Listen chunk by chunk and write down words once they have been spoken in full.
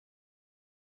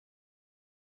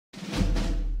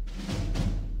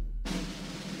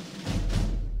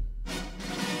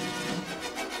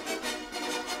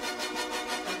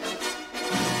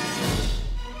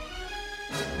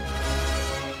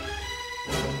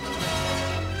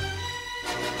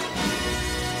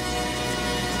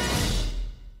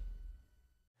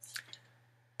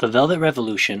The Velvet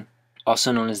Revolution,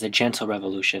 also known as the Gentle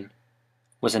Revolution,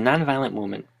 was a nonviolent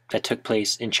movement that took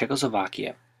place in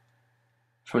Czechoslovakia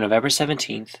from November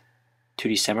 17th to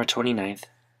December 29th,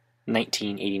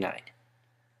 1989.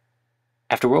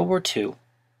 After World War II,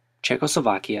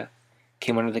 Czechoslovakia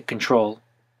came under the control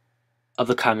of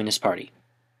the Communist Party,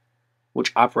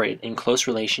 which operated in close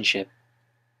relationship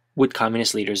with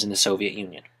communist leaders in the Soviet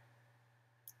Union.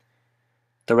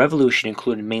 The revolution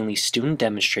included mainly student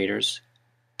demonstrators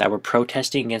that were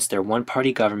protesting against their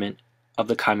one-party government of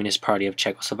the Communist Party of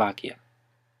Czechoslovakia.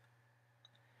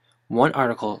 One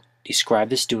article described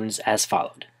the students as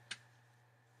followed.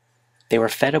 They were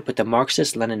fed up with the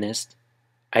Marxist-Leninist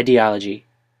ideology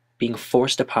being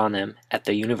forced upon them at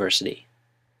the university,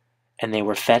 and they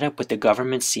were fed up with the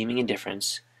government's seeming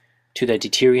indifference to the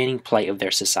deteriorating plight of their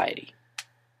society.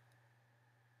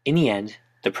 In the end,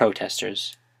 the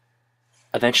protesters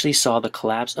eventually saw the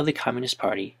collapse of the Communist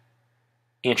Party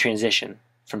and transition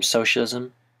from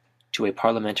socialism to a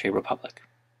parliamentary republic,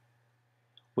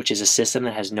 which is a system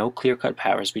that has no clear-cut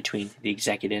powers between the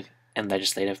executive and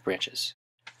legislative branches.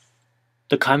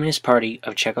 The Communist Party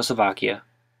of Czechoslovakia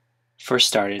first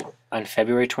started on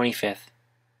February 25th,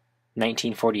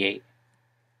 1948,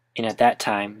 and at that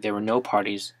time there were no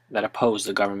parties that opposed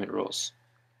the government rules,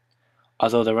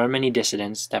 although there were many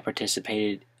dissidents that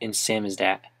participated in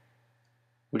samizdat,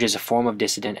 which is a form of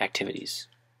dissident activities.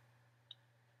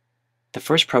 The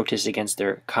first protest against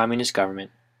their communist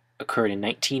government occurred in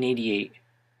 1988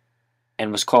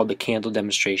 and was called the Candle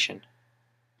Demonstration,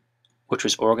 which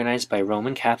was organized by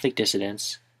Roman Catholic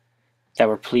dissidents that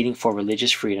were pleading for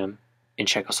religious freedom in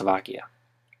Czechoslovakia.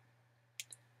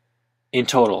 In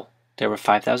total, there were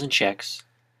 5,000 Czechs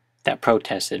that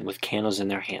protested with candles in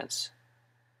their hands.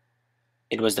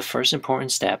 It was the first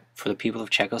important step for the people of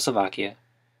Czechoslovakia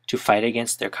to fight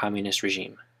against their communist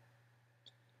regime.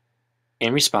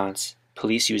 In response,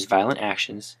 police used violent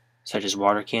actions such as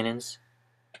water cannons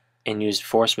and used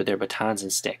force with their batons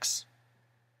and sticks.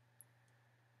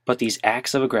 But these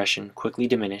acts of aggression quickly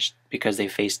diminished because they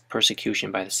faced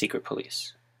persecution by the secret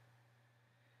police.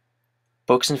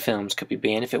 Books and films could be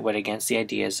banned if it went against the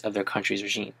ideas of their country's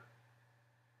regime.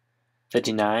 The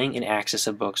denying and access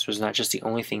of books was not just the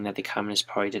only thing that the Communist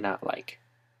Party did not like.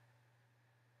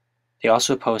 They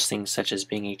also opposed things such as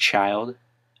being a child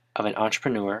of an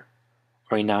entrepreneur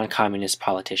or a non-communist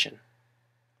politician.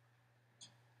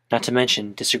 Not to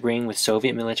mention, disagreeing with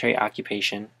Soviet military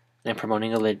occupation and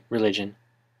promoting a religion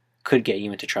could get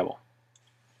you into trouble.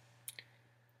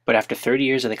 But after 30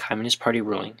 years of the Communist Party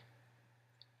ruling,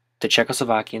 the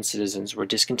Czechoslovakian citizens were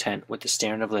discontent with the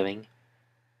standard of living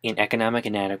and economic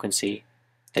inadequacy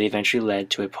that eventually led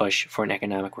to a push for an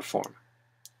economic reform.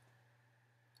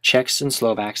 Czechs and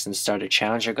Slovaks then started to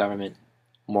challenge their government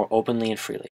more openly and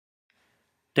freely.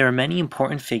 There are many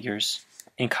important figures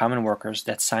and common workers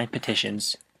that signed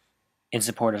petitions in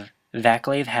support of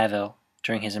Václav Havel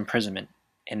during his imprisonment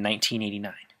in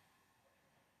 1989.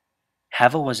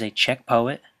 Havel was a Czech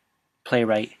poet,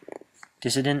 playwright,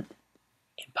 dissident,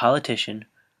 and politician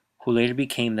who later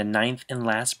became the 9th and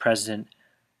last president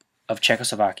of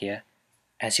Czechoslovakia,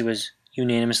 as he was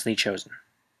unanimously chosen.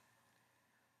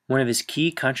 One of his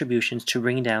key contributions to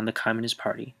bringing down the Communist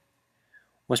Party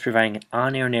was providing an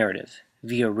on-air narrative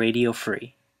via Radio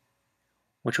Free,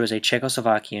 which was a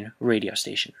Czechoslovakian radio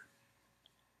station.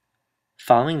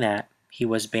 Following that, he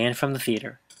was banned from the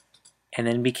theater and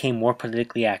then became more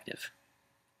politically active.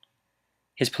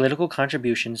 His political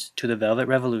contributions to the Velvet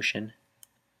Revolution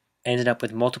ended up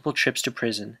with multiple trips to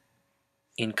prison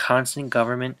and constant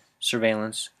government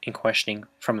surveillance and questioning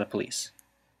from the police.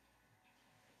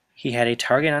 He had a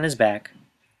target on his back,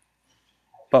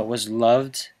 but was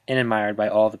loved and admired by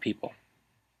all the people.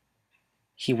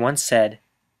 He once said,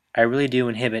 "I really do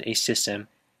inhibit a system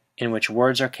in which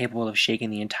words are capable of shaking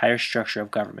the entire structure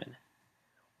of government,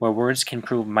 where words can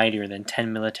prove mightier than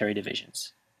 10 military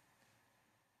divisions."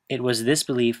 It was this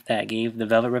belief that gave the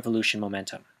Velvet Revolution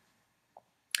momentum.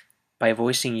 By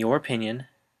voicing your opinion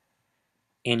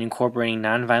and incorporating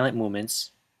nonviolent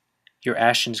movements, your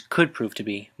actions could prove to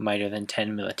be mightier than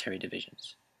 10 military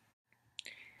divisions.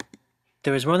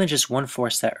 There was more than just one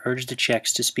force that urged the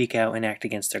Czechs to speak out and act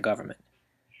against their government.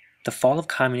 The fall of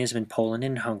communism in Poland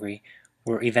and Hungary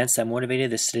were events that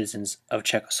motivated the citizens of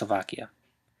Czechoslovakia.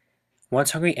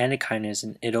 Once Hungary ended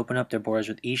communism, it opened up their borders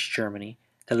with East Germany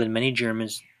that led many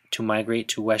Germans to migrate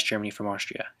to West Germany from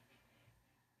Austria.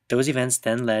 Those events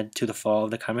then led to the fall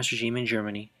of the communist regime in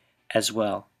Germany as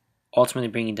well, ultimately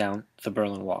bringing down the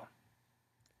Berlin Wall.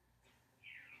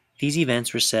 These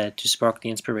events were said to spark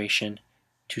the inspiration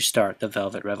to start the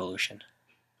Velvet Revolution.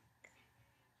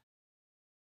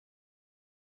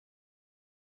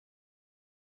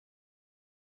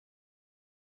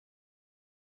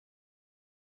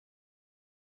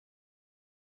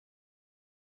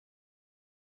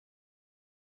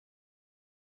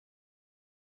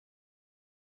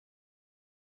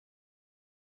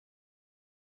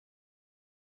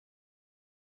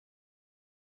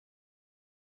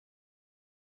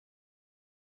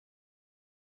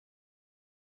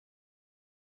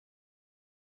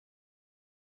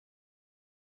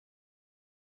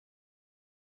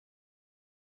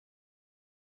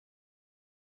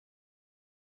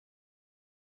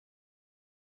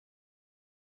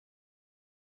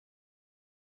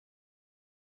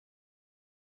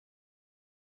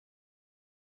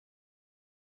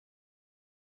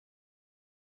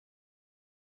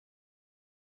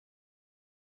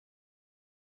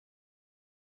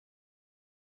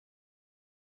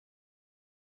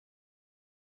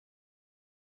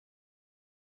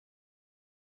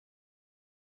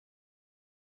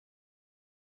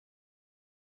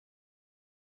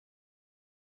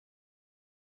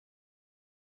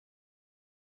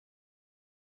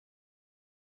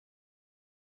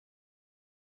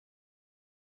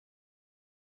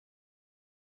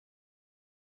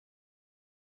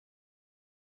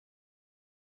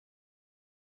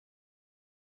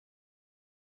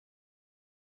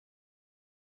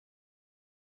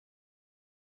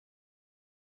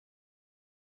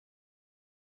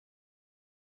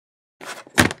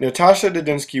 Natasha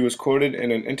Didinsky was quoted in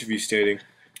an interview stating,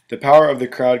 "The power of the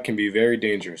crowd can be very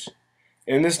dangerous."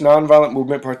 In this nonviolent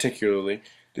movement particularly,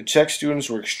 the Czech students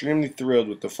were extremely thrilled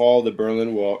with the fall of the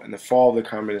Berlin Wall and the fall of the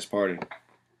Communist Party.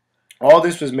 All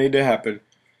this was made to happen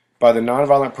by the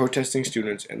nonviolent protesting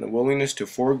students and the willingness to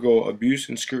forego abuse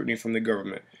and scrutiny from the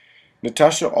government.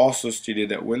 Natasha also stated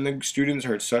that when the students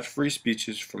heard such free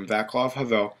speeches from Václav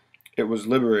Havel, it was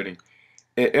liberating.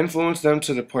 It influenced them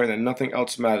to the point that nothing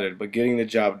else mattered but getting the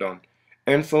job done,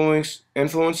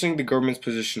 influencing the government's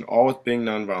position, all with being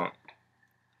nonviolent.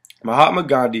 Mahatma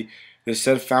Gandhi, the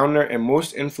said founder and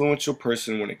most influential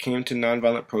person when it came to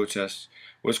nonviolent protests,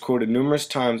 was quoted numerous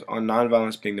times on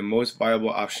nonviolence being the most viable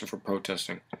option for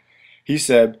protesting. He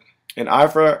said, "An eye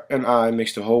for an eye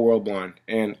makes the whole world blind,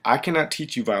 and I cannot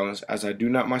teach you violence, as I do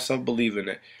not myself believe in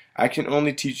it. I can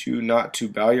only teach you not to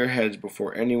bow your heads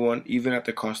before anyone, even at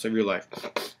the cost of your life."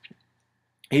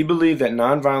 He believed that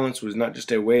nonviolence was not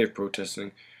just a way of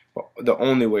protesting, but the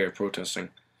only way of protesting.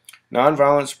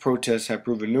 Nonviolence protests have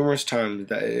proven numerous times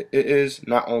that it is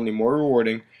not only more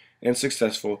rewarding and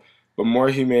successful, but more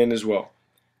humane as well.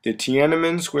 The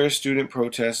Tiananmen Square student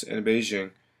protests in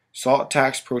Beijing, salt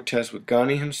tax protests with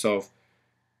Gandhi himself,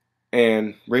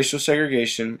 and racial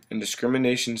segregation and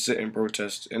discrimination sit-in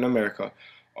protests in America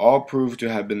all prove to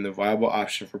have been the viable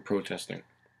option for protesting.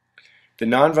 The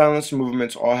nonviolence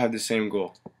movements all have the same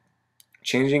goal: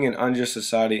 changing an unjust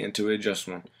society into a just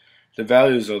one. The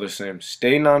values are the same: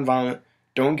 stay nonviolent,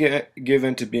 don't give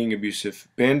in to being abusive,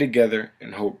 band together,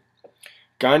 and hope.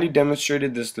 Gandhi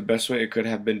demonstrated this the best way it could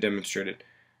have been demonstrated.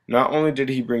 Not only did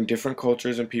he bring different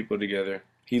cultures and people together,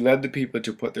 he led the people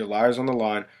to put their lives on the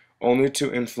line, only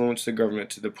to influence the government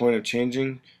to the point of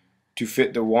changing to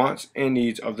fit the wants and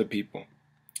needs of the people.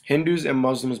 Hindus and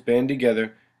Muslims band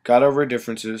together, got over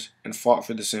differences, and fought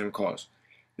for the same cause.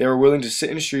 They were willing to sit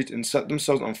in the streets and set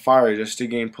themselves on fire just to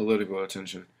gain political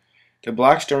attention. The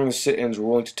blacks during the sit-ins were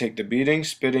willing to take the beating,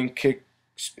 spitting,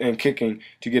 and kicking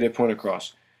to get a point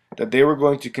across, that they were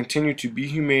going to continue to be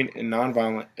humane and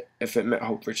nonviolent if it meant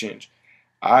hope for change.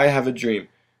 "I have a dream."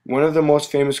 One of the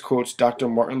most famous quotes Dr.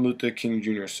 Martin Luther King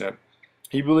Jr. said.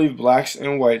 He believed blacks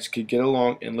and whites could get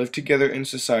along and live together in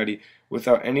society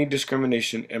without any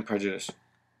discrimination and prejudice.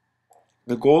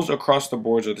 The goals across the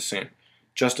boards are the same: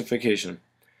 justification.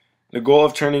 The goal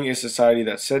of turning a society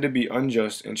that's said to be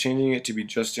unjust and changing it to be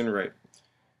just and right.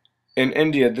 In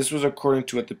India, this was according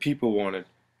to what the people wanted,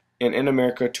 and in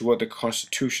America to what the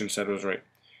Constitution said was right.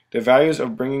 The values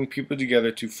of bringing people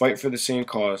together to fight for the same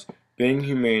cause, being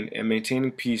humane, and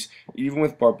maintaining peace even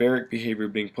with barbaric behavior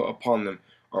being put upon them,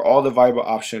 are all the viable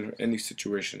option in these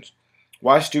situations.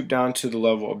 Why stoop down to the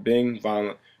level of being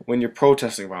violent when you're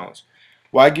protesting violence?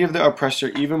 Why give the oppressor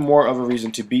even more of a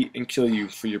reason to beat and kill you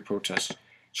for your protest?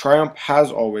 Triumph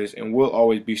has always and will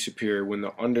always be superior when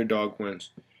the underdog wins.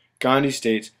 Gandhi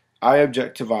states, "I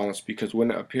object to violence because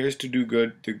when it appears to do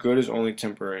good, the good is only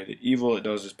temporary, the evil it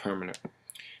does is permanent."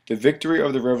 The victory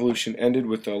of the revolution ended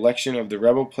with the election of the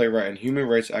rebel playwright and human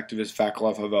rights activist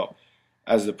Václav Havel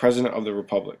as the president of the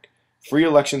republic. Free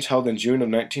elections held in June of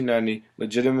 1990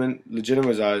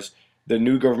 legitimized the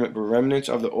new government, but remnants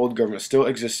of the old government still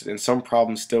existed and some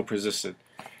problems still persisted.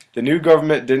 The new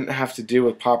government didn't have to deal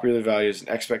with popular values and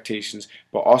expectations,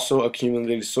 but also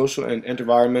accumulated social and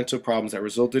environmental problems that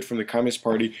resulted from the Communist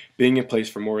Party being in place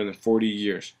for more than 40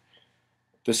 years.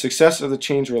 The success of the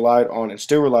change relied on and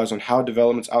still relies on how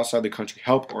developments outside the country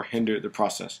help or hinder the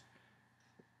process.